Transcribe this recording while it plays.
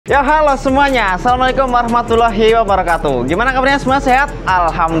Ya halo semuanya, assalamualaikum warahmatullahi wabarakatuh. Gimana kabarnya semua, sehat?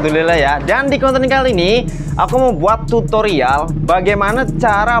 Alhamdulillah ya. Dan di konten kali ini aku mau buat tutorial bagaimana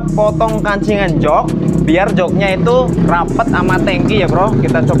cara potong kancingan jok biar joknya itu rapat sama tangki ya bro.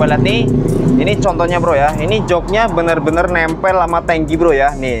 Kita coba lihat nih. Ini contohnya bro ya. Ini joknya bener-bener nempel sama tangki bro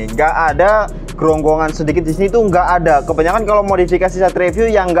ya. Nih nggak ada geronggongan sedikit di sini tuh, nggak ada. Kebanyakan kalau modifikasi Satria review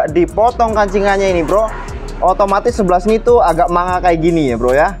yang nggak dipotong kancingannya ini bro, otomatis sebelah sini tuh agak manga kayak gini ya bro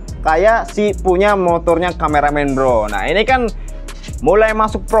ya, kayak si punya motornya kameramen bro. Nah ini kan mulai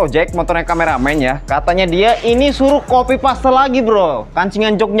masuk project motornya kameramen ya, katanya dia ini suruh copy paste lagi bro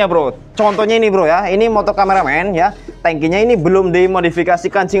kancingan joknya bro. Contohnya ini bro ya, ini motor kameramen ya, tangkinya ini belum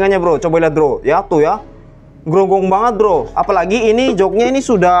dimodifikasi kancingannya bro. Coba lihat bro ya, tuh ya geronggong banget bro. Apalagi ini joknya ini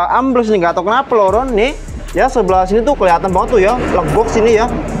sudah ambles nih, nggak tahu kenapa loh Ron nih ya. Sebelah sini tuh kelihatan banget tuh ya, legok sini ya.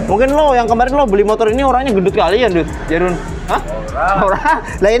 Mungkin lo yang kemarin lo beli motor ini orangnya gendut kali ya, Dut? Ya, Dun? Hah? Ora.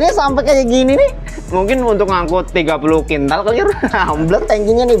 Lah ini sampai kayak gini nih. Mungkin untuk ngangkut 30 kintal kali ya. Ambles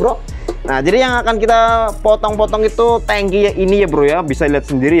tangkinya nih, Bro. Nah, jadi yang akan kita potong-potong itu tangki ini ya, Bro ya. Bisa lihat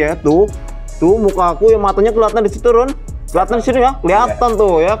sendiri ya, tuh. Tuh muka aku yang matanya kelihatan di situ, Ron. Kelihatan di sini ya, kelihatan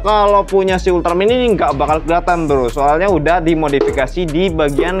tuh ya. Kalau punya si Ultraman ini nggak bakal kelihatan, Bro. Soalnya udah dimodifikasi di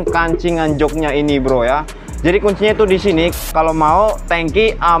bagian kancingan joknya ini, Bro ya. Jadi kuncinya tuh di sini. Kalau mau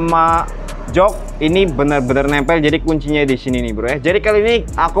tangki sama jok ini benar-benar nempel. Jadi kuncinya di sini nih, Bro ya. Jadi kali ini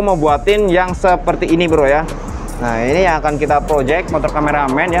aku mau buatin yang seperti ini, Bro ya. Nah, ini yang akan kita project motor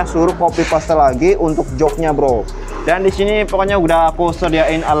kameramen ya, suruh copy paste lagi untuk joknya, Bro. Dan di sini pokoknya udah aku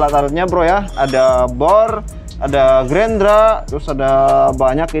sediain alat-alatnya, Bro ya. Ada bor, ada gerendra, terus ada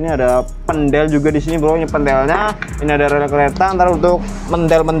banyak, ini ada pendel juga di sini bro. Ini pendelnya, ini ada rel kereta ntar untuk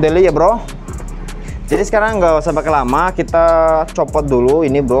mendel-mendeli ya bro. Jadi sekarang nggak usah pakai lama, kita copot dulu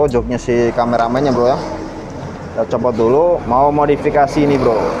ini bro joknya si kameramennya bro ya. Kita copot dulu, mau modifikasi ini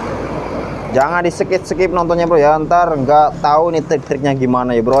bro. Jangan di skip nontonnya bro ya, ntar nggak tahu nih trik-triknya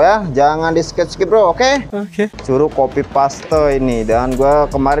gimana ya bro ya. Jangan di skip bro, oke? Oke. Suruh copy paste ini, dan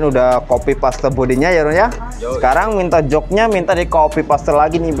gua kemarin udah copy paste bodinya ya bro ya. Sekarang minta joknya minta di copy paste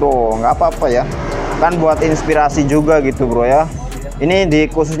lagi nih bro, nggak apa-apa ya. Kan buat inspirasi juga gitu bro ya. Ini di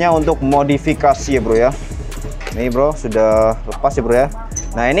khususnya untuk modifikasi ya bro ya. Nih bro sudah lepas ya bro ya.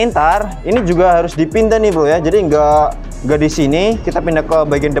 Nah ini ntar ini juga harus dipindah nih bro ya. Jadi nggak di sini, kita pindah ke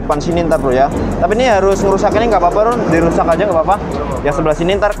bagian depan sini ntar bro ya. Tapi ini harus ngerusak ini nggak apa-apa Ron, dirusak aja nggak apa-apa. Yang sebelah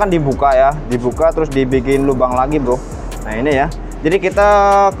sini ntar kan dibuka ya, dibuka terus dibikin lubang lagi bro. Nah ini ya. Jadi kita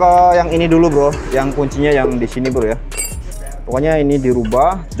ke yang ini dulu bro, yang kuncinya yang di sini bro ya. Pokoknya ini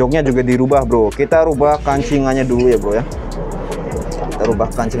dirubah, joknya juga dirubah bro. Kita rubah kancingannya dulu ya bro ya. Kita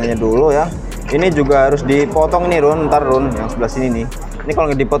rubah kancingannya dulu ya. Ini juga harus dipotong nih Ron, ntar Ron yang sebelah sini nih. Ini kalau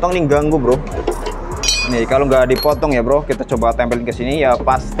nggak dipotong nih ganggu bro. Nih kalau nggak dipotong ya bro, kita coba tempelin ke sini ya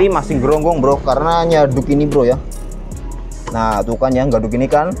pasti masih geronggong bro, karena nyaduk ini bro ya. Nah tuh kan ya, gaduk ini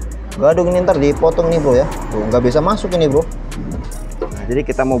kan, gaduk ini ntar dipotong nih bro ya. Tuh nggak bisa masuk ini bro. Nah, jadi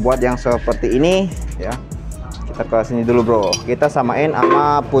kita mau buat yang seperti ini ya. Kita ke sini dulu bro, kita samain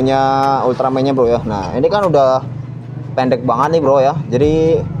sama punya Ultraman-nya bro ya. Nah ini kan udah pendek banget nih bro ya,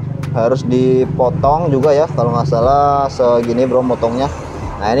 jadi harus dipotong juga ya, kalau nggak salah segini bro motongnya.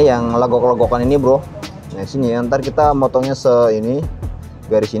 Nah ini yang legok-legokan ini bro. Nah sini ya, ntar kita motongnya ini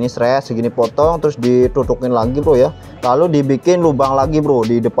garis ini seret segini potong, terus ditutukin lagi bro ya, lalu dibikin lubang lagi bro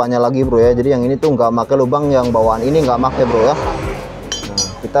di depannya lagi bro ya. Jadi yang ini tuh nggak pakai lubang, yang bawaan ini nggak pakai bro ya. Nah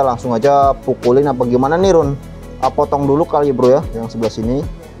kita langsung aja pukulin apa gimana nih Run? Potong dulu kali bro ya, yang sebelah sini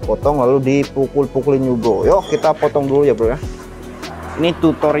potong lalu dipukul-pukulin bro. Yuk kita potong dulu ya bro ya. Ini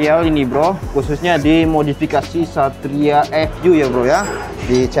tutorial ini bro, khususnya di modifikasi Satria FU ya bro ya,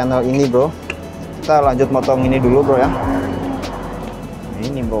 di channel ini bro. Kita lanjut motong ini dulu bro ya.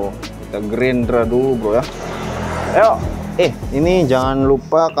 Ini bro, kita gerendra dulu bro ya. Ayo, ini jangan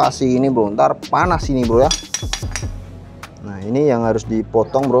lupa kasih ini bro, ntar panas ini bro ya. Nah ini yang harus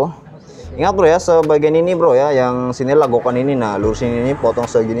dipotong bro. Ingat bro ya, sebagian ini bro ya, yang sini lagokan ini, nah lurusin ini,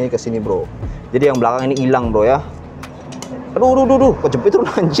 potong segini ke sini bro. Jadi yang belakang ini hilang bro ya. Aduh, kejepit tuh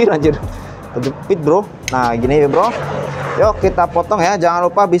anjir, kejepit bro. Nah gini ya bro. Yuk kita potong ya,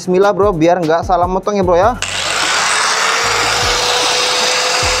 jangan lupa bismillah bro, biar nggak salah motong ya bro ya.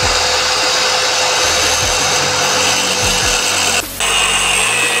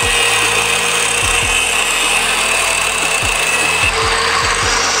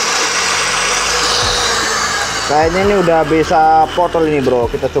 Kayaknya ini udah bisa potol ini bro,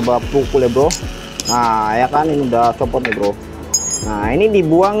 kita coba pukul ya bro. Nah ya kan ini udah copot nih bro. Nah ini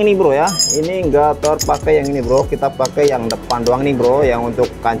dibuang ini bro ya, ini enggak terpakai yang ini bro, kita pakai yang depan doang nih bro, yang untuk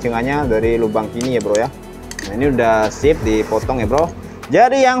kancingannya dari lubang sini ya bro ya. Nah ini udah sip dipotong ya bro.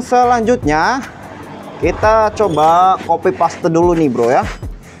 Jadi yang selanjutnya kita coba copy paste dulu nih bro ya.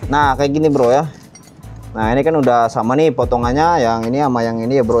 Nah kayak gini bro ya. Nah ini kan udah sama nih potongannya, yang ini sama yang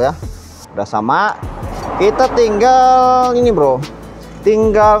ini ya bro ya, udah sama. Kita tinggal ini bro,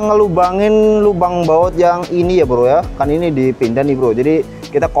 tinggal ngelubangin lubang baut yang ini ya bro ya. Kan ini dipindah nih bro, jadi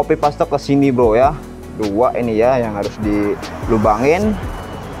kita copy paste ke sini bro ya. Dua ini ya yang harus dilubangin.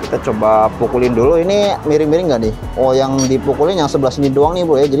 Kita coba pukulin dulu, ini miring-miring nggak nih? Oh yang dipukulin yang sebelah sini doang nih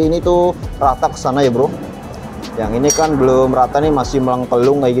bro ya, jadi ini tuh rata ke sana ya bro. Yang ini kan belum rata nih, masih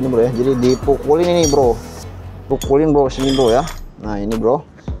melengkelung kayak gini bro ya, jadi dipukulin ini bro, pukulin bro sini bro ya. Nah ini bro,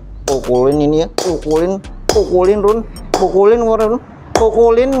 pukulin ini ya, pukulin run, pukulin run,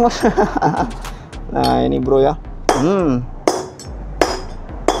 pukulin. Nah ini bro ya.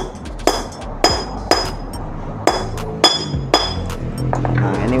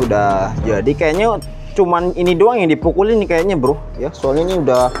 Nah ini udah jadi, kayaknya cuman ini doang yang dipukulin nih kayaknya bro ya, soalnya ini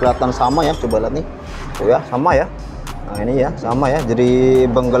udah kelihatan sama ya, coba lihat nih tuh ya, sama ya. Nah ini ya sama ya, jadi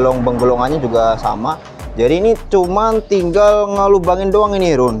benggelongannya juga sama. Jadi ini cuman tinggal ngelubangin doang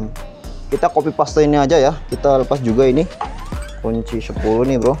ini Run. Kita copy paste ini aja ya, kita lepas juga ini kunci 10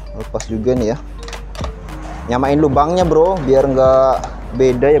 nih bro, lepas juga nih ya. Nyamain lubangnya bro biar nggak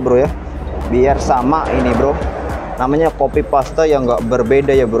beda ya bro ya, biar sama ini bro. Namanya copy paste yang nggak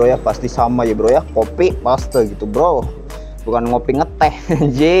berbeda ya bro ya, pasti sama ya bro ya, copy paste gitu bro, bukan ngopi ngeteh.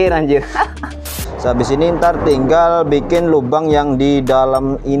 Anjir. Habis ini ntar tinggal bikin lubang yang di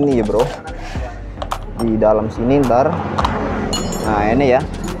dalam ini ya bro, di dalam sini ntar. Nah ini ya,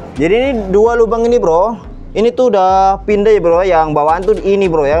 jadi ini dua lubang ini bro, ini tuh udah pindah ya bro, yang bawaan tuh ini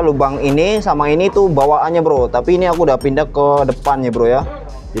bro ya, lubang ini sama ini tuh bawaannya bro, tapi ini aku udah pindah ke depan ya bro ya,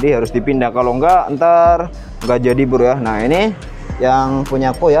 jadi harus dipindah, kalau enggak ntar nggak jadi bro ya. Nah ini yang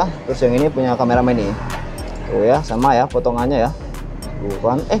punya aku ya, terus yang ini punya kameramen nih tuh ya, sama ya potongannya ya,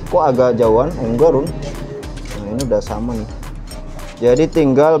 bukan kok agak jauhan, enggak Run. Nah ini udah sama nih, jadi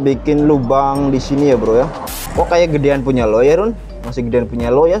tinggal bikin lubang di sini ya bro ya. Kok kayak gedean punya lo ya Run, masih gedean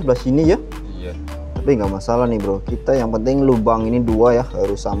punya lo ya sebelah sini ya. Iya, tapi nggak masalah nih bro, kita yang penting lubang ini dua ya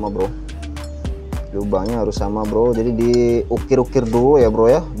harus sama bro, lubangnya harus sama bro, jadi diukir-ukir dulu ya bro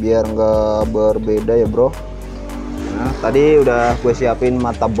ya, biar nggak berbeda ya bro. Nah tadi udah gue siapin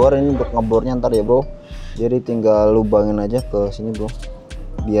mata bor ini untuk ngebornya ntar ya bro, jadi tinggal lubangin aja ke sini bro,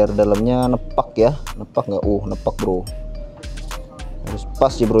 biar dalamnya nepak ya, nepak nggak nepak bro, harus pas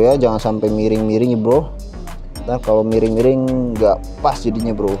ya bro ya, jangan sampai miring-miring ya bro, ntar kalau miring-miring nggak pas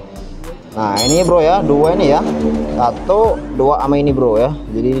jadinya bro. Nah ini bro ya, dua ini ya, satu dua sama ini bro ya,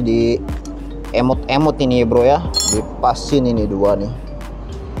 jadi di emot-emot ini ya bro ya, dipasin ini dua nih,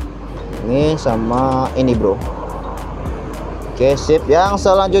 ini sama ini bro. Oke sip, yang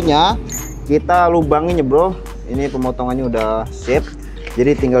selanjutnya kita lubangin ya bro, ini pemotongannya udah sip,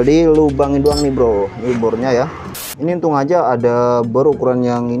 jadi tinggal dilubangin doang nih bro, ini bornya ya. Ini untung aja ada bor ukuran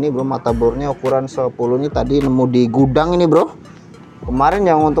yang ini bro, mata bornya ukuran 10 nih, tadi nemu di gudang ini bro. Kemarin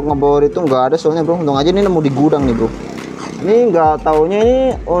yang untuk ngebor itu nggak ada soalnya bro, untung aja ini nemu di gudang nih bro. Ini nggak taunya ini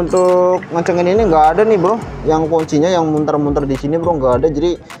untuk ngecengin ini nggak ada nih bro, yang kuncinya yang muter-muter di sini bro nggak ada,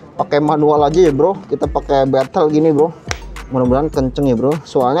 jadi pakai manual aja ya bro, kita pakai battle gini bro. Mudah-mudahan kenceng ya bro,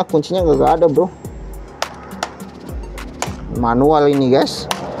 soalnya kuncinya nggak ada bro, manual ini guys,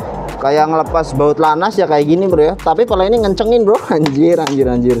 kayak ngelepas baut lanas ya kayak gini bro ya, tapi kalau ini ngencengin bro. Anjir.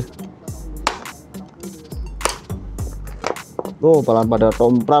 Tuh palan pada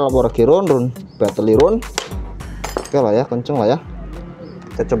tompral apa Run, battle Run. Oke lah ya, kenceng lah ya.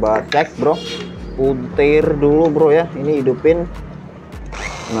 Kita coba cek bro, putir dulu bro ya, ini hidupin.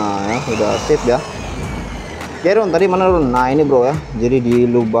 Nah ya udah sip ya. Oke Run, tadi mana Run? Nah ini bro ya, jadi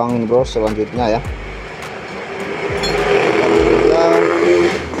dilubangin bro selanjutnya ya.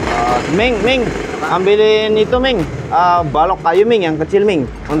 Ming, ambilin itu Ming, balok kayu Ming yang kecil Ming,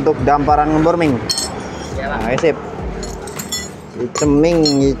 untuk damparan ngebor Ming. Nah sip. Si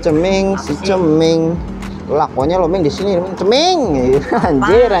ceming. Lakonnya lo Ming di sini ceming.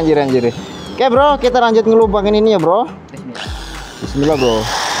 Anjir. Oke bro, kita lanjut ngelubangin ini ya bro. Bismillah bro.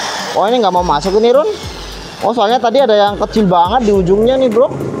 Oh ini nggak mau masuk ini Run. Oh soalnya tadi ada yang kecil banget di ujungnya nih bro.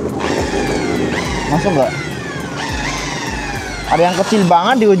 Masuk nggak? Ada yang kecil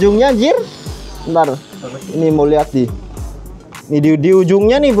banget di ujungnya anjir. Bentar, ini mau lihat ini di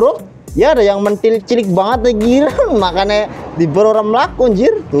ujungnya nih bro. Ya ada yang mentil cilik banget lagi. Makanya dibor orang melaku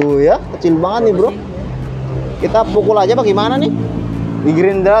anjir. Tuh ya, kecil banget nih bro. Kita pukul aja bagaimana nih? Di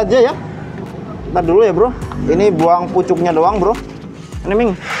grinder aja ya. Ntar dulu ya bro. Ini buang pucuknya doang bro. Ini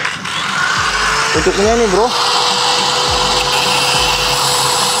Ming, pucuknya ini bro.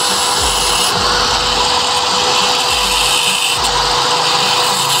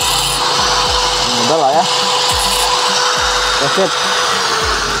 Buset.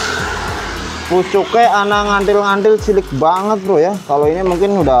 Pucuknya anak ngantil-ngantil cilik banget bro ya. Kalau ini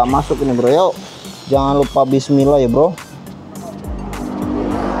mungkin udah masuk ini bro. Yuk, jangan lupa bismillah ya bro.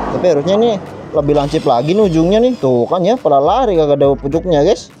 Tapi harusnya nih lebih lancip lagi nih ujungnya nih. Tuh kan ya, pada lari kagak ada pucuknya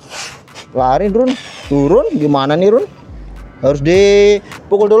guys. Lari turun gimana nih Run? Harus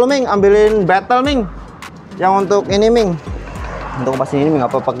dipukul dulu Ming, ambilin battle Ming. Yang untuk ini Ming, untuk pas ini Ming,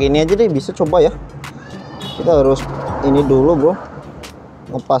 apa pakai ini aja deh, bisa coba ya. Kita harus ini dulu bro,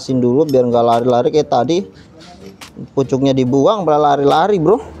 ngepasin dulu biar nggak lari-lari kayak tadi. Pucuknya dibuang malah lari-lari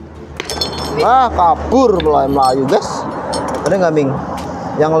bro. Wah kabur melayu guys. Ada nggak Ming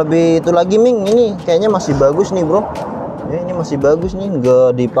yang lebih itu lagi Ming? Ini kayaknya masih bagus nih bro ya, ini masih bagus nih,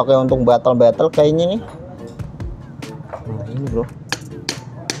 nggak dipakai untuk battle kayaknya nih. Nah ini bro,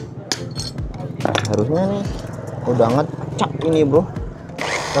 harusnya nih udah ngecak ini bro,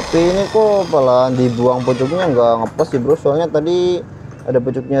 tapi ini kok malah dibuang pucuknya, nggak ngepes sih bro. Soalnya tadi ada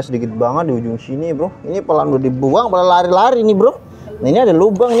pucuknya sedikit banget di ujung sini bro. Ini pelan udah dibuang malah lari-lari nih bro. Nah ini ada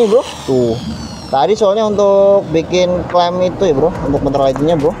lubang nih bro, tuh tadi soalnya untuk bikin klem itu ya bro, untuk motor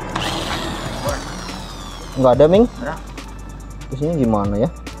lightingnya bro, nggak ada Ming. Di sini gimana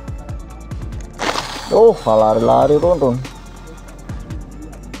ya? Oh lari-lari Run.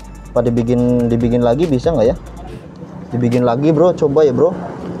 Apa dibikin lagi bisa nggak ya? Dibikin lagi bro, coba ya bro.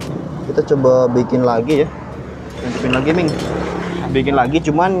 Kita coba bikin lagi ya. Bikin lagi Ming. Bikin lagi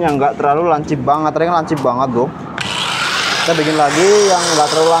cuman yang nggak terlalu lancip banget. Tadi kan lancip banget bro. Kita bikin lagi yang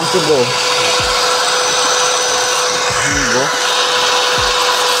nggak terlalu lancip bro. Ini bro.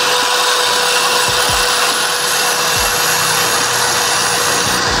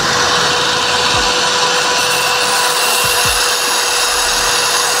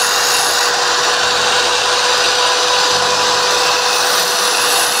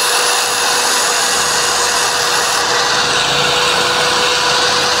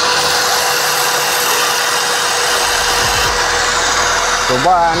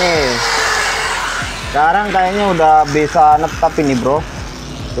 Coba nih, sekarang kayaknya udah bisa netap ini bro.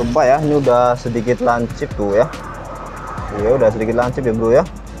 Coba ya, ini udah sedikit lancip tuh ya. Ya udah sedikit lancip ya bro ya.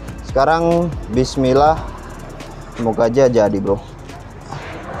 Sekarang bismillah, semoga aja jadi bro.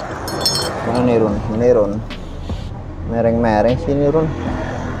 Mana nih Run? Ini Run, mereng-mereng sini Run.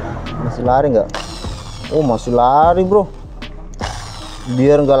 Masih lari nggak? Oh masih lari bro.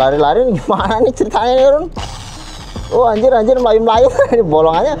 Biar nggak lari-lari gimana nih ceritanya nih Run? Oh anjir melayu-melayu.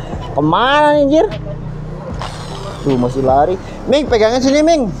 Bolongannya kemana nih anjir? Tuh masih lari. Ming pegangnya sini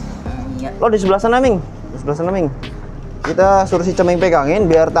Ming. Lo di sebelah sana Ming. Di sebelah sana Ming. Kita suruh si Ceming pegangin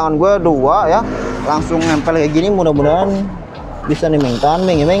biar tangan gue dua ya. Langsung nempel kayak gini, mudah-mudahan bisa nih Ming. Tahan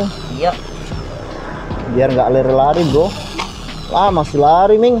Ming ya Ming. Iya. Biar nggak lari-lari bro. Wah masih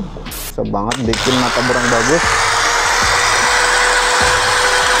lari Ming. Bisa banget bikin mata burang bagus.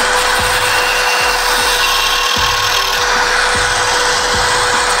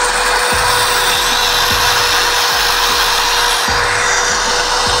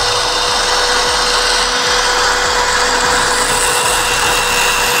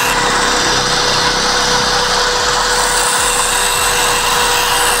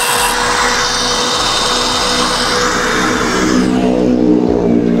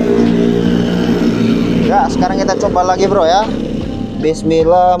 Sekarang kita coba lagi bro ya.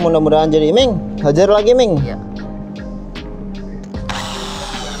 Bismillah, mudah-mudahan jadi Ming. Hajar lagi Ming. Iya.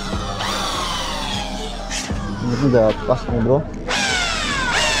 Ini udah pas nih bro.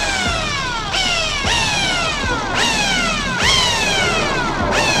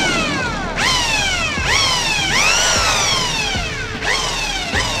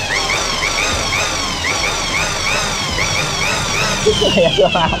 Ya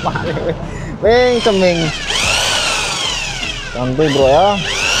apa nih Ming, Ceming. Santuy bro ya.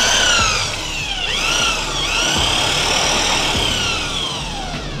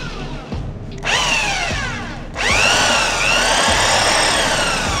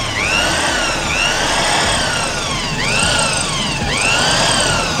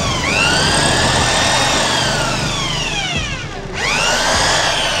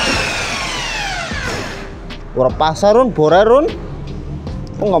 Bora pasar Run, bora Run.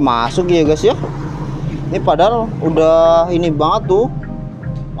 Kok nggak masuk ya guys ya? Ini padahal udah ini banget tuh,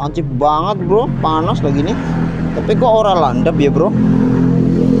 lancip banget bro, panas lagi nih. Tapi kok ora landap ya bro?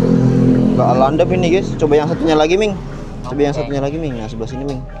 Nggak landap ini guys. Coba yang satunya lagi Ming. Coba yang satunya lagi Ming. Nah sebelah sini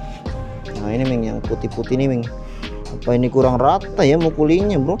Ming. Nah ini Ming yang putih-putih nih Ming. Apa ini kurang rata ya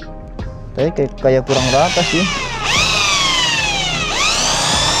mukulinya bro? Tapi kayak kurang rata sih.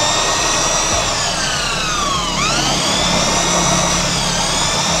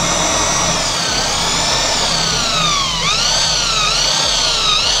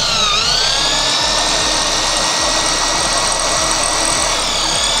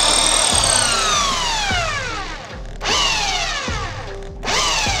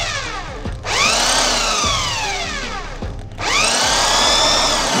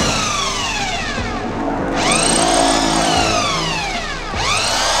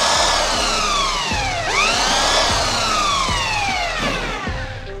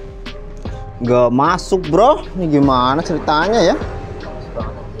 nggak masuk bro. Ini gimana ceritanya ya?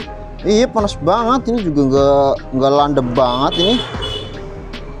 Iya panas banget, ini juga nggak landep banget ini.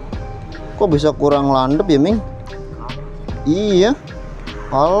 Kok bisa kurang landep ya Ming? Iya.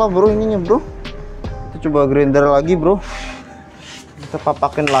 Alah bro ininya bro. Kita coba grinder lagi bro. Kita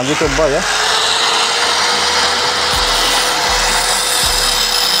papakin lagi coba ya.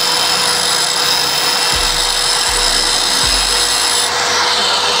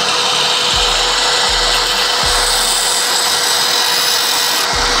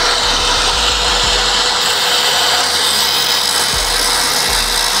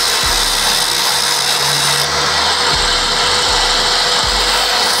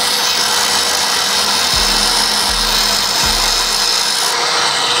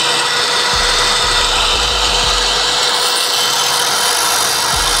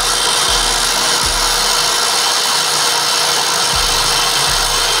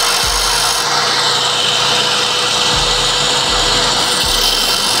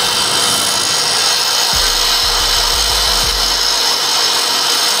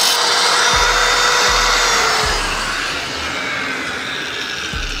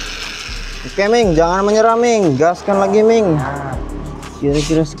 Oke Ming, jangan menyerah Ming, gaskan lagi Ming.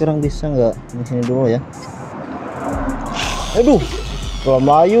 Kira-kira sekarang bisa nggak? Di sini dulu ya. Aduh,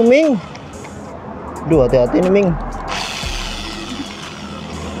 lamayu Ming. Duh, hati-hati nih Ming.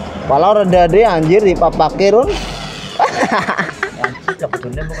 Kalau rada deh anjir dipapake Run.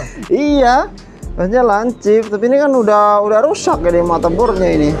 Iya, harusnya lancip, tapi ini kan udah rusak ya mata bornya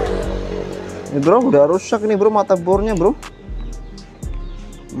ini. Ini bro, udah rusak ini bro mata bornya bro.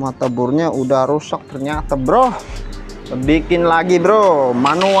 Mata bornya udah rusak ternyata bro. Bikin lagi bro,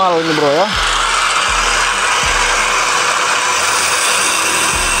 manual ini bro ya.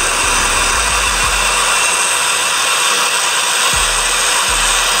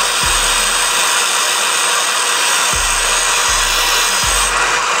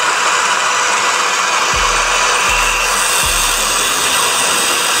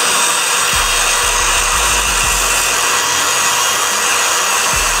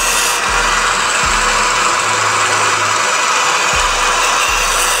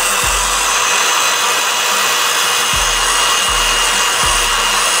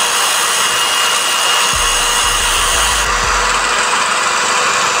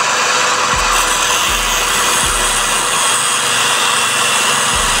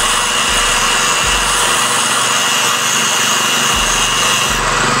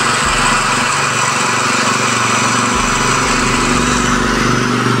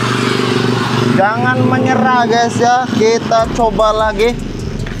 Jangan menyerah guys ya, kita coba lagi.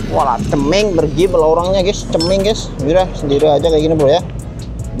 Walah ceming pergi orangnya guys, ceming guys. Udah sendiri aja kayak gini bro ya.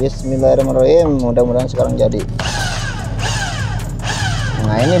 Bismillahirrahmanirrahim, mudah-mudahan sekarang jadi.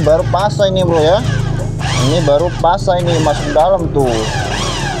 Nah ini baru pasang ini bro ya. Ini baru pasang ini masuk dalam tuh.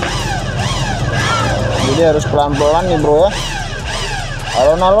 Jadi harus pelan-pelan nih bro ya.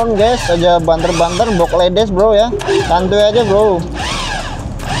 Alon-alon guys, aja banter-banter bok ledes bro ya. Santuy aja bro.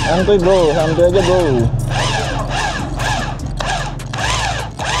 Santuy bro, santuy aja bro.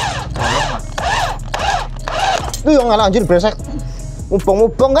 Tuh yang ngalah anjir bresek.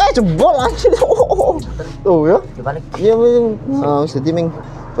 Mubeng-mubeng guys, jebol anjir. Tuh ya. Iya Ming. Oh, sedih Ming.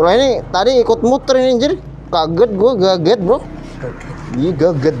 Soalnya ini tadi ikut muter ini anjir. Kaget gua, gaget bro. Iya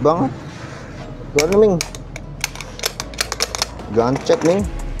gaget banget. Gimana Ming? Gancet Ming.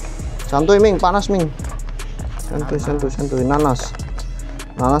 Santuy Ming, panas Ming. Santuy.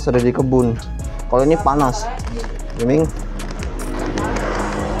 Nanas ada di kebun. Kalau ini panas ya, Ming.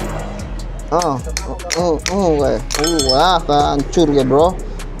 Wah hancur ya bro.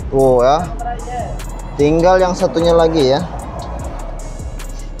 Oh ya, tinggal yang satunya lagi ya.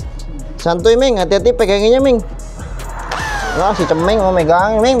 Santuy Ming, hati-hati peganginnya Ming. Wah si ceming mau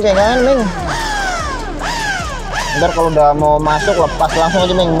megangin Ming, pegangin Ming. Ntar kalau udah mau masuk lepas langsung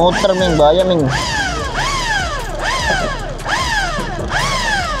aja Ming, muter Ming, bahaya Ming.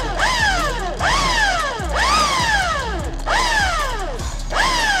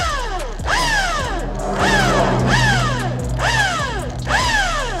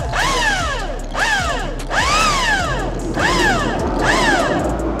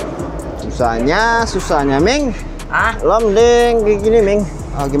 Susahnya Ming. Lo mending kayak gini Ming.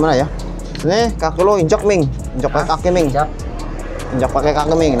 Gimana ya? Ini kaki lo injak Ming. Injak pakai kaki Ming. Injak pakai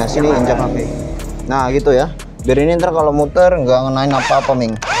kaki Ming. Nah sini injak kaki. Nah gitu ya. Biar ini ntar kalau muter nggak ngenain apa-apa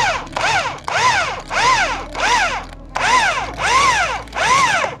Ming.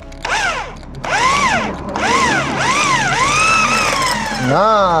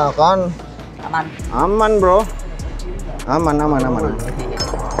 Nah kan. Aman bro. Aman.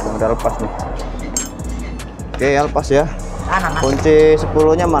 udah lepas nih. Oke, lepas ya. Kunci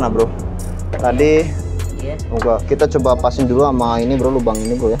 10-nya mana, bro? Tadi enggak, kita coba pasin dulu sama ini, bro, lubang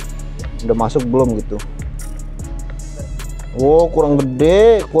ini, bro ya. Udah masuk belum gitu. Wow, kurang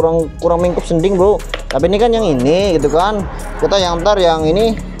gede, kurang mingkup sending, bro. Tapi ini kan yang ini gitu kan. Kita yang ntar yang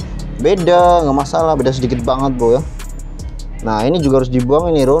ini beda, nggak masalah, beda sedikit banget, bro ya. Nah, ini juga harus dibuang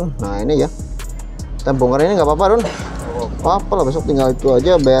ini, Ron. Nah, ini ya. Kita bongkar ini nggak apa-apa, Ron. Apa lah, besok tinggal itu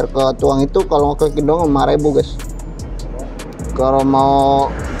aja, bayar ke tuang itu kalau ngeklik dong 5.000, guys. Kalau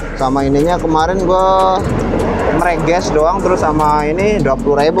mau sama ininya kemarin gua mereges doang, terus sama ini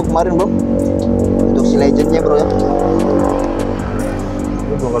 20.000 kemarin, bro. Untuk si legendnya, bro ya.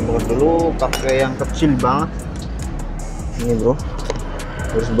 Bongkar-bongkar dulu pakai yang kecil banget ini, bro.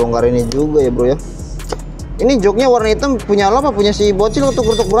 Harus bongkar ini juga ya, bro ya. Ini joknya warna hitam punya lo apa punya si bocil untuk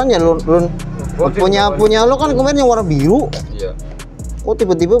ukurannya, Lun? Punya lo kan kemarin yang warna biru. Iya. Kok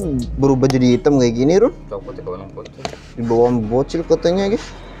tiba-tiba berubah jadi hitam kayak gini, Run? Di bawah bocil katanya, guys.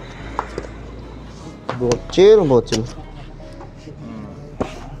 Bocil.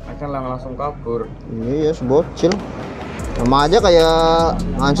 Akan langsung kabur. Iya, yes, bocil. Sama aja kayak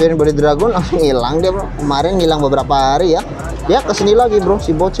ngancurin body dragon langsung hilang dia, bro. Kemarin hilang beberapa hari ya. Dia kesini lagi, bro,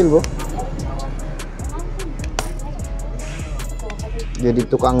 si bocil, bro. Jadi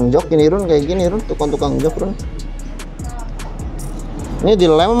tukang jok ini, Run, kayak gini, Run. Tukang jok, Run. Ini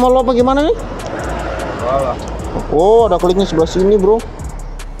dilem sama lo apa gimana nih? Oh, ada kliknya sebelah sini, bro.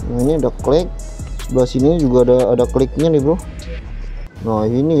 Nah, ini ada klik. Sebelah sini juga ada kliknya nih, bro. Nah,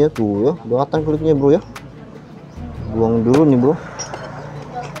 ini ya tuh ya, kelihatan kliknya, bro ya. Buang dulu nih, bro.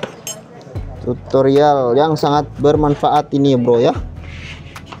 Tutorial yang sangat bermanfaat ini ya, bro ya.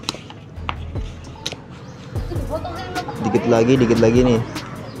 Dikit lagi nih.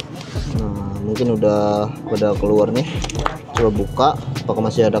 Nah, mungkin udah keluar nih. Coba buka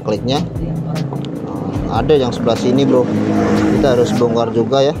apakah masih ada kliknya. Nah, ada yang sebelah sini, bro. Kita harus bongkar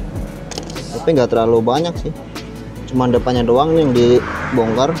juga ya, tapi nggak terlalu banyak sih, cuman depannya doang yang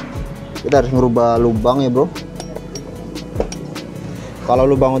dibongkar. Kita harus ngerubah lubang ya, bro. Kalau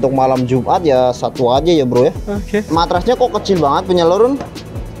lubang untuk malam Jumat ya satu aja ya, bro ya. Oke. Matrasnya kok kecil banget punya lorun.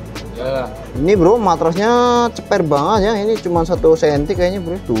 Ya. Ini, bro, matrasnya ceper banget ya. Ini cuma 1 cm kayaknya,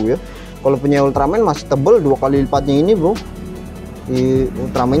 bro. Tuh ya. Kalau punya Ultraman masih tebel 2 kali lipatnya ini, bro. Di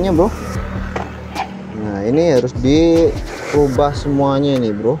Ultramannya, bro. Nah, ini harus dirubah semuanya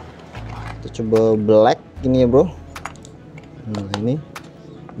ini, bro. Kita coba black ini ya, bro. Nah, ini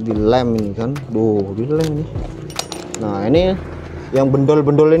dilem ini kan. Duh, dilem ini. Nah, ini yang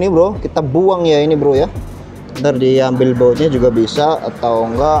bendol-bendol ini, bro, kita buang ya ini, bro ya. Ntar diambil bautnya juga bisa, atau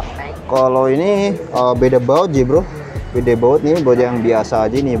enggak kalau ini beda baut ya, bro. Beda baut nih, baut yang biasa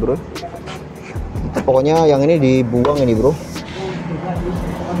aja nih, bro. Pokoknya yang ini dibuang ini, bro.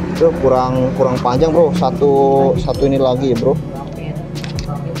 Itu kurang panjang, bro. Satu ini lagi ya, bro.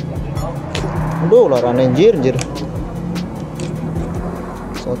 Aduh, laran anjir.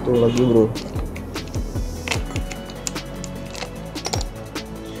 Satu lagi, bro.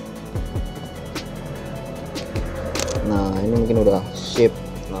 Nah, ini mungkin udah sip.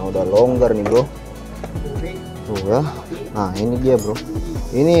 Nah, udah longgar nih, bro. Tuh ya. Nah, ini dia, bro.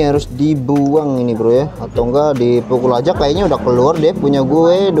 Ini harus dibuang ini, bro ya. Atau enggak dipukul aja, kayaknya udah keluar deh. Punya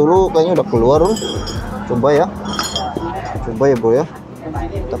gue dulu kayaknya udah keluar, bro. Coba ya, bro ya.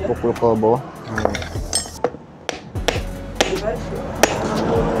 Kita pukul ke bawah.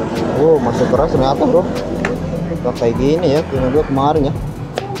 Oh, masih keras ternyata, bro. Udah kayak gini ya, punya gue kemarin ya.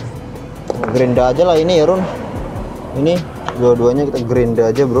 Gerinda aja lah ini ya, Run. Ini dua-duanya kita gerinda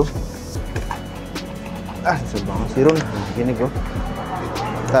aja, bro. Susah banget sih, Run. Nah, gini, bro.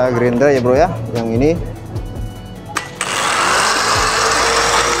 Kita gerinda ya, bro ya. Yang ini.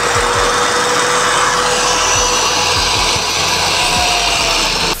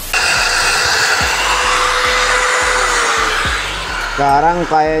 Sekarang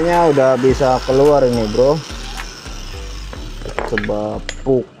kayaknya udah bisa keluar ini, bro. Coba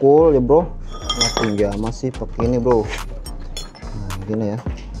pukul ya, bro. Nah, masih pakai ini, bro. Nah, gini ya,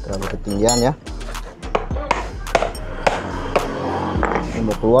 terlalu ketinggian ya. Ini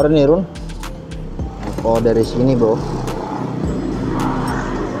mau keluar nih, Run. Nah, kalau dari sini, bro,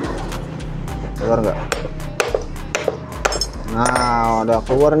 keluar nggak? Nah, udah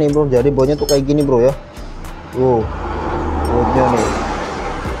keluar nih, bro. Jadi baunya tuh kayak gini, bro ya. Bautnya nih.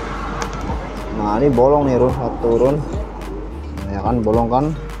 Nah, ini bolong nih, Run. Satu, Run. Nah, ya kan, bolong kan.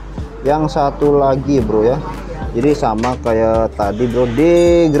 Yang satu lagi, bro ya. Jadi sama kayak tadi, bro,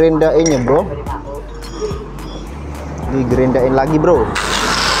 digerindain ya, bro. Digerindain lagi, bro.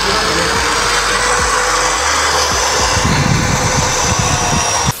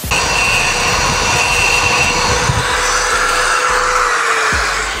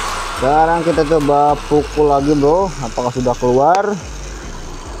 Sekarang kita coba pukul lagi bro, apakah sudah keluar?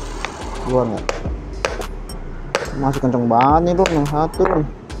 Keluar nggak? Masih kenceng banget nih bro, yang satu bro.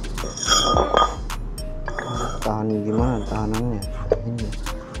 Tahan gimana tahanannya? Ini.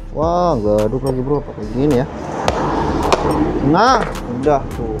 Wah, gaduk lagi bro, pakai gini ya. Nah, udah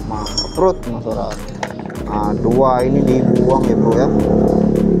tuh mangkrut masalah. Nah, dua ini dibuang ya bro ya.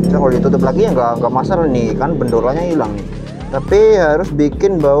 Nah, kalau ditutup lagi ya nggak masalah nih, kan bendolanya hilang nih. Tapi harus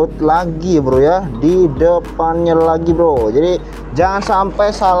bikin baut lagi bro ya, di depannya lagi bro. Jadi jangan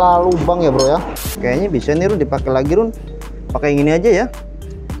sampai salah lubang ya bro ya. Kayaknya bisa nih Run dipakai lagi Run. Pakai yang ini aja ya.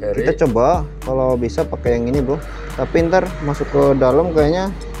 Kita coba kalau bisa pakai yang ini bro. Tapi ntar masuk ke dalam kayaknya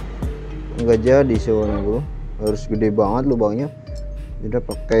nggak jadi soalnya bro. Harus gede banget lubangnya. Udah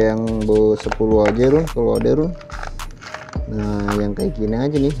pakai yang baut 10 aja Run kalau ada Run. Nah yang kayak gini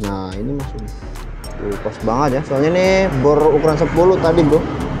aja nih. Nah ini masuk. Pas banget ya, soalnya ini bor ukuran 10 tadi bro.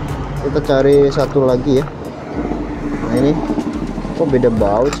 Kita cari satu lagi ya. Nah ini kok beda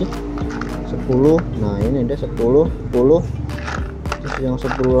baut sih, 10. Nah ini ada 10. Terus yang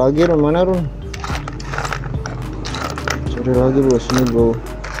 10 lagi Run, mana Run? Cari lagi bro, sini bro.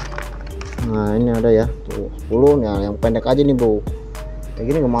 Nah ini ada ya, tuh 10. Nah yang pendek aja nih bro. Kayak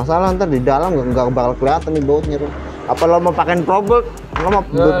gini nggak masalah, ntar di dalam nggak bakal kelihatan nih bautnya Run. Apa lo mau pakein probot? Lo mau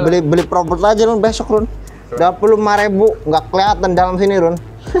beli probot aja Run besok Run. 25.000 nggak kelihatan dalam sini Run.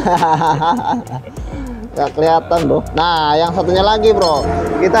 Nggak kelihatan bro. Nah yang satunya lagi bro,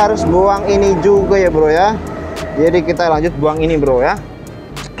 kita harus buang ini juga ya bro ya. Jadi kita lanjut buang ini bro ya.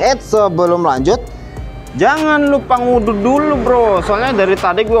 Sebelum lanjut, jangan lupa ngudut dulu bro. Soalnya dari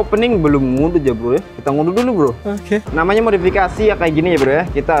tadi gue opening belum ngudut ya bro ya. Kita ngudut dulu bro. Oke. Namanya modifikasi ya kayak gini ya bro ya.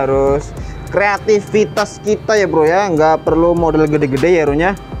 Kita harus kreativitas kita ya bro ya, nggak perlu model gede-gede ya Run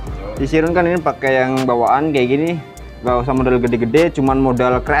ya. Di Sirun kan ini pakai yang bawaan kayak gini, nggak usah model gede-gede, cuman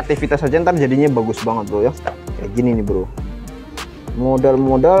modal kreativitas aja ntar jadinya bagus banget bro ya. Kayak gini nih bro, modal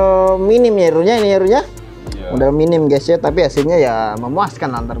minim ya Run ya ini ya Run ya. Modal minim guys ya, tapi hasilnya ya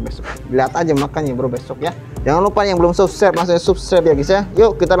memuaskan antar besok. Lihat aja makanya bro besok ya. Jangan lupa yang belum subscribe langsung subscribe ya guys ya.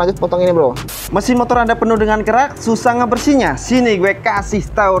 Yuk kita lanjut potong ini bro. Mesin motor Anda penuh dengan kerak, susah ngebersihnya. Sini gue kasih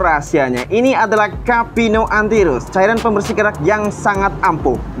tahu rahasianya. Ini adalah Capino Antirus, cairan pembersih kerak yang sangat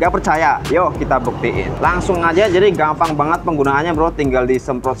ampuh. Gak percaya? Yuk kita buktiin. Langsung aja, jadi gampang banget penggunaannya bro. Tinggal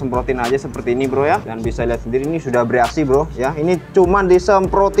disemprot-semprotin aja seperti ini bro ya. Dan bisa lihat sendiri ini sudah bereaksi bro ya. Ini cuman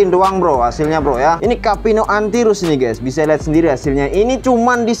disemprotin doang bro hasilnya bro ya. Ini Capino Antirus ini guys. Bisa lihat sendiri hasilnya. Ini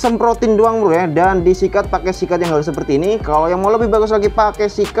cuman disemprotin doang bro ya. Dan disikat pakai sikat yang halus seperti ini. Kalau yang mau lebih bagus lagi pakai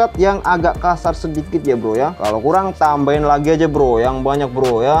sikat yang agak kasar sedikit ya bro ya. Kalau kurang tambahin lagi aja bro yang banyak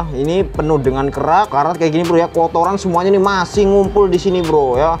bro ya. Ini penuh dengan kerak, karat kayak gini bro ya. Kotoran semuanya nih masih ngumpul di sini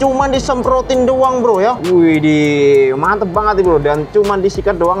bro ya. Cuman disemprotin doang bro ya. Wih, mantep banget nih bro. Dan cuman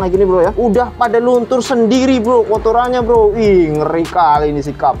disikat doang kayak gini bro ya. Udah pada luntur sendiri bro kotorannya bro. Ih, ngeri kali ini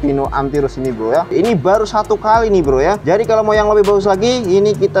si Capino Antirus ini bro ya. Ini baru satu kali nih bro ya. Jadi kalau mau yang lebih bagus lagi,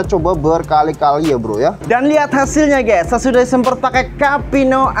 ini kita coba berkali-kali ya bro ya. Dan lihat hasilnya guys, sesudah disemprot pakai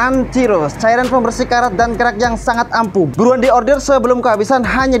Capino Antirus, cairan pembersih karat dan kerak yang sangat ampuh. Buruan di order sebelum kehabisan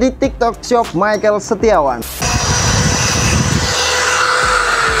hanya di TikTok Shop Michael Setiawan.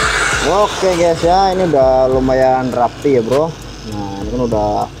 Oke guys ya, ini udah lumayan rapi ya bro. Nah ini kan udah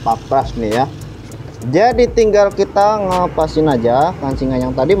papras nih ya. Jadi tinggal kita ngepasin aja kancingan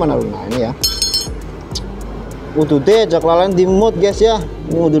yang tadi mana lu. Nah ini ya. Udah deh, jak lalain di mood guys ya.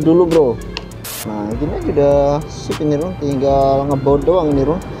 Ini udah dulu bro. Nah gini aja udah sip ini Run, tinggal ngebaut doang ini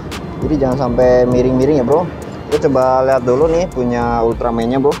Run. Jadi jangan sampai miring-miring ya bro. Kita coba lihat dulu nih punya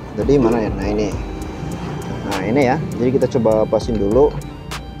Ultraman-nya bro. Jadi mana ya? Nah ini ya. Jadi kita coba pasin dulu.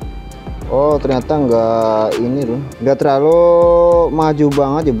 Oh ternyata nggak ini Run, nggak terlalu maju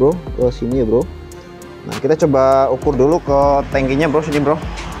banget ya bro ke sini ya bro. Nah kita coba ukur dulu ke tangkinya bro, sini bro.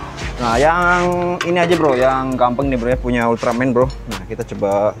 Nah yang ini aja bro, yang gampang nih bro ya, punya Ultraman bro. Nah kita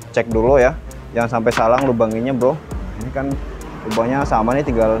coba cek dulu ya, jangan sampai salah lubanginnya bro. Ini kan lubangnya sama nih,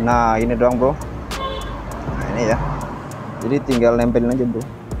 tinggal nah ini doang bro. Nah ini ya, jadi tinggal nempelin aja bro.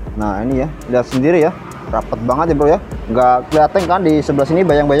 Nah ini ya, lihat sendiri ya, rapet banget ya bro ya. Nggak kelihatan kan di sebelah sini,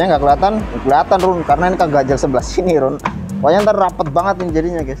 bayang-bayang nggak kelihatan Run, karena ini kan gajal sebelah sini Run. Pokoknya ntar rapet banget ini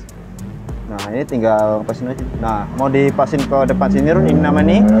jadinya guys. Nah ini tinggal pasin aja. Nah mau dipasin ke depan sini Run, ini namanya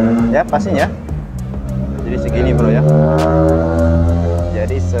nih ya, pasin ya. Jadi segini bro ya.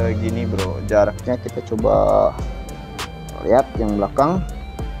 Jadi segini bro jaraknya, kita coba lihat yang belakang.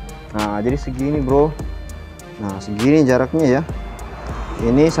 Nah jadi segini bro. Nah segini jaraknya ya.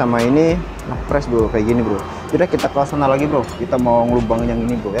 Ini sama ini ngepres bro kayak gini bro. Udah kita ke sana lagi bro. Kita mau ngelubangin yang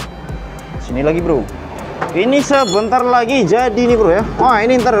ini bro ya. Sini lagi bro. Ini sebentar lagi jadi nih bro ya. Wah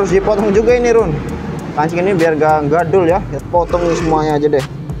ini ntar harus dipotong juga ini Run. Kancing ini biar gak gadul ya. Kita potong ini semuanya aja deh.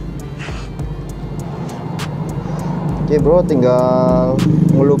 Oke bro, tinggal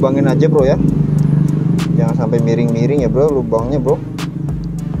ngelubangin aja bro ya. Jangan sampai miring-miring ya bro lubangnya bro.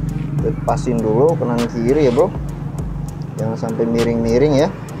 Pasin dulu kanan kiri ya bro. Jangan sampai miring-miring ya.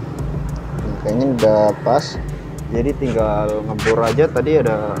 Nah, kayaknya udah pas. Jadi tinggal ngebor aja. Tadi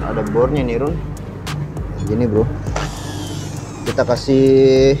ada bornya nih Run. Nah, gini bro. Kita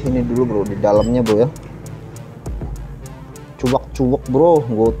kasih ini dulu bro di dalamnya bro ya. Cuak-cuak bro,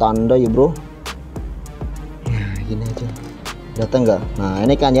 gue tanda ya bro. Nah, gini aja. Datang nggak? Nah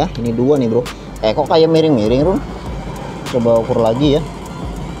ini kan ya, ini dua nih bro. Kok kayak miring-miring Run? Coba ukur lagi ya.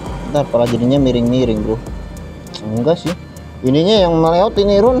 Ntar pala jadinya miring-miring bro. Enggak sih. Ininya yang melewat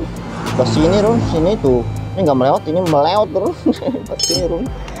ini Run. Ke sini Run, sini tuh. Ini nggak melewat, ini melewat Run. Sini Run.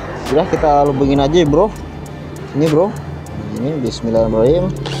 Udah kita lubungin aja ya bro. Ini bro. Ini bismillahirrahmanirrahim.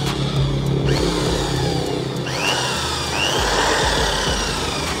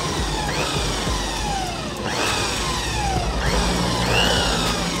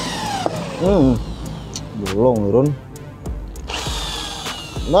 Bolong Run.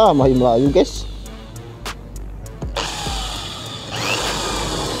 Nah masih melayu guys.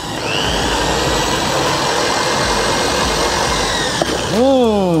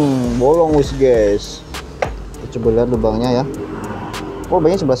 Bolong wis guys. Kita coba lihat lubangnya ya. Oh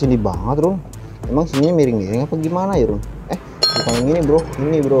banyak sebelah sini banget Run. Emang sini miring-miring apa gimana ya Run? Bukan yang ini bro.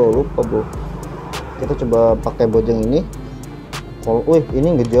 Ini bro, lupa bro. Kita coba pakai bojeng ini. Kalau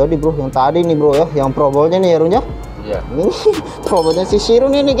ini nggak jadi bro, yang tadi nih bro ya, yang probolnya nih ya Run ya. Iya. Ini probolnya si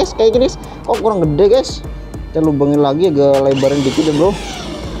Sirun ini guys, kayak gini. Kok kurang gede guys? Kita lubangin lagi agak lebarin dikit ya bro.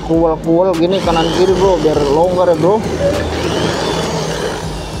 Kual-kual gini kanan kiri bro, biar longgar ya bro.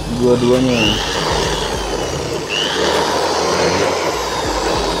 Dua-duanya.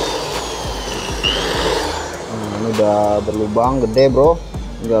 Nah, ini udah berlubang gede bro.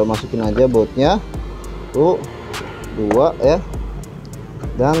 Tinggal masukin aja botnya. Tuh, dua ya.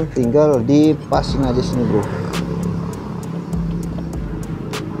 Dan tinggal dipasin aja sini bro.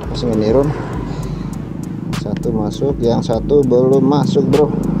 Pasin ini Run. Satu masuk, yang satu belum masuk bro.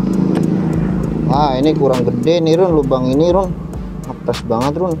 Ah ini kurang gede nih Run, lubang ini Run. Ngepres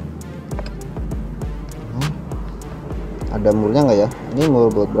banget Run. Ada murnya nggak ya? Ini mur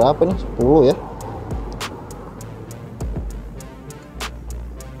buat berapa nih? 10 ya.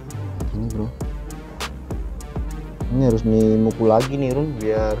 Ini bro. Ini harus dimukul lagi nih Run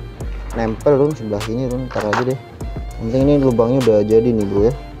biar nempel Run sebelah sini Run. Ntar aja deh. Yang penting ini lubangnya udah jadi nih bro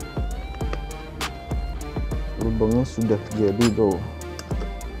ya. Lubangnya sudah jadi bro.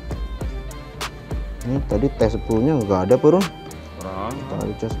 Ini tadi tes 10 nya nggak ada Run.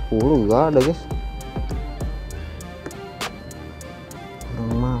 Tadi tes 10 nggak ada guys.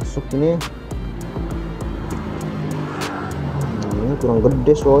 Kurang masuk ini. Ini kurang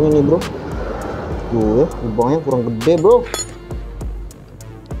gede soalnya nih bro. Tuh ya, lubangnya kurang gede bro.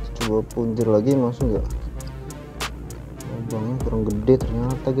 Coba puntir lagi masuk nggak? Lubangnya kurang gede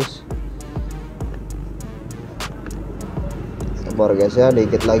ternyata guys. Sabar guys ya,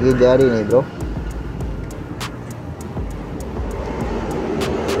 dikit lagi jadi nih bro.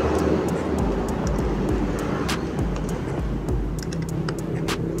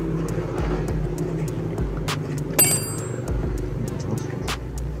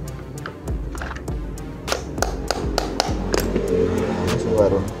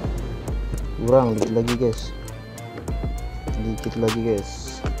 Kurang dikit lagi guys, dikit lagi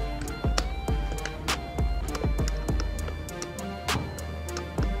guys.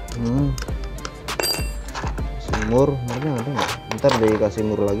 Murnya ada nggak? Ntar dikasih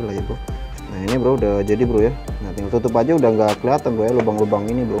mur lagi lah ya bro. Nah ini bro udah jadi bro ya. Nah tinggal tutup aja, udah nggak kelihatan bro ya lubang-lubang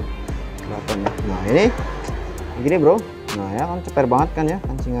ini bro, kelihatan ya. Nah ini gini bro. Nah ya kan ceper banget kan ya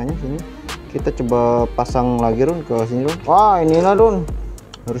kancingannya sini. Kita coba pasang lagi Run ke sini Run. Wah inilah Run,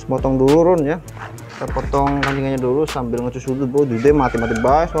 harus potong dulu Run ya. Kita potong kancingannya dulu sambil ngecus sudut bro. Dude mati-mati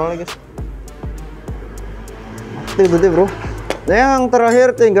baik soalnya guys. Mati bro. Nah yang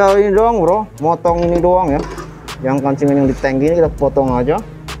terakhir tinggal ini doang bro, motong ini doang ya. Yang kancingan yang di tangki ini kita potong aja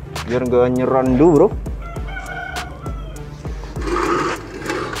biar gak nyerandu bro.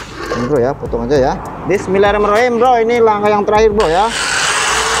 Ini bro ya, potong aja ya. Bismillahirrahmanirrahim bro, ini langkah yang terakhir bro ya.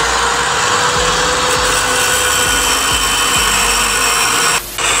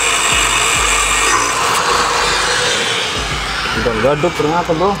 Udah gaduk ternyata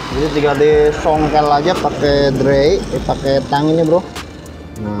bro, jadi tinggal disongkel aja pakai dray, pakai tang ini bro.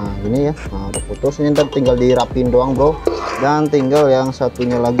 Nah ini ya, nah udah putus, ini ntar tinggal dirapin doang bro. Dan tinggal yang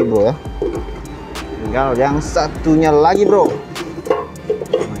satunya lagi bro ya. Tinggal yang satunya lagi, bro.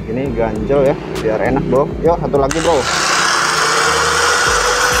 Nah, gini ganjel ya, biar enak, bro. Yuk, satu lagi, bro.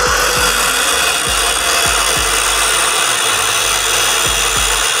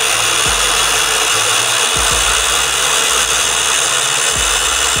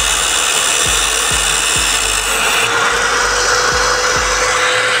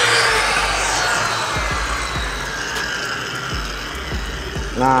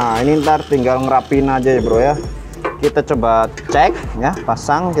 Nah, ini ntar tinggal ngerapin aja ya, bro ya. Kita coba cek ya,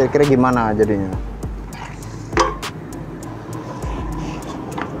 pasang kira-kira gimana jadinya.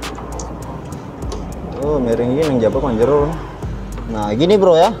 Oh, miring gini jabak manjero. Nah, gini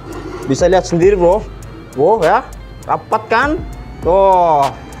bro ya. Bisa lihat sendiri, bro. Wow ya, rapat kan? Tuh,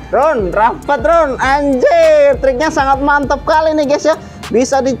 Ron, rapat Ron. Anjir, triknya sangat mantap kali nih guys ya.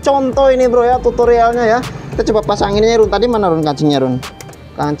 Bisa dicontoh ini bro ya, tutorialnya ya. Kita coba pasangin ya, Ron. Tadi mana Ron kancingnya, Ron?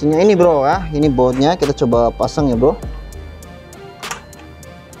 Kancingnya ini bro ya, ini bautnya kita coba pasang ya bro.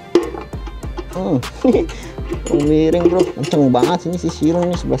 Miring bro, kenceng banget sini si sirung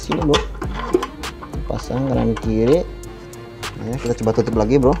ini sebelah sini bro. Pasang kanan kiri. Nah, ya, kita coba tutup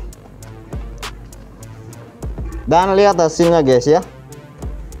lagi bro. Dan lihat hasilnya guys ya.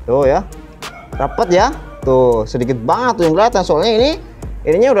 Tuh ya, rapat ya. Tuh sedikit banget tuh yang kelihatan, soalnya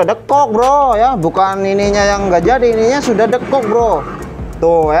ininya udah dekok bro ya, bukan ininya yang nggak jadi, ininya sudah dekok bro.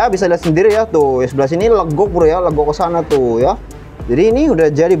 Tuh ya, bisa lihat sendiri ya, tuh sebelah sini legok bro ya, legok ke sana tuh ya. Jadi ini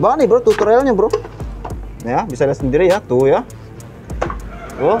udah jadi banget nih bro tutorialnya bro. Ya, bisa lihat sendiri ya, tuh ya.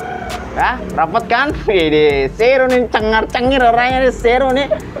 Tuh, ya, rapat kan? Ini seru nih, cengar-cengir orangnya nih, seru nih.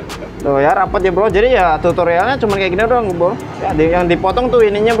 Tuh ya, rapat ya bro. Jadi ya tutorialnya cuma kayak gini doang bro. Ya, yang dipotong tuh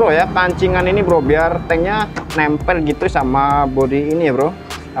ininya bro ya, kancingan ini bro, biar tanknya nempel gitu sama body ini ya bro.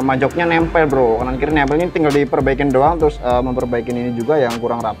 Sama joknya nempel bro, kanan kiri nempel, ini tinggal diperbaikin doang. Terus memperbaikin ini juga yang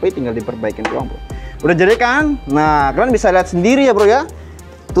kurang rapi, tinggal diperbaikin doang bro. Udah jadi kan? Nah, kalian bisa lihat sendiri ya bro ya,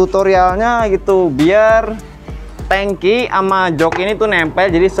 tutorialnya gitu, biar tangki sama jok ini tuh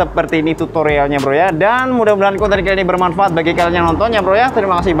nempel. Jadi seperti ini tutorialnya bro ya. Dan mudah-mudahan konten kali ini bermanfaat bagi kalian yang nontonnya bro ya.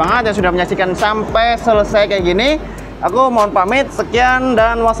 Terima kasih banget yang sudah menyaksikan sampai selesai kayak gini. Aku mohon pamit, sekian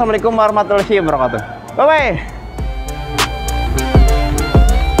dan wassalamualaikum warahmatullahi wabarakatuh. Bye bye.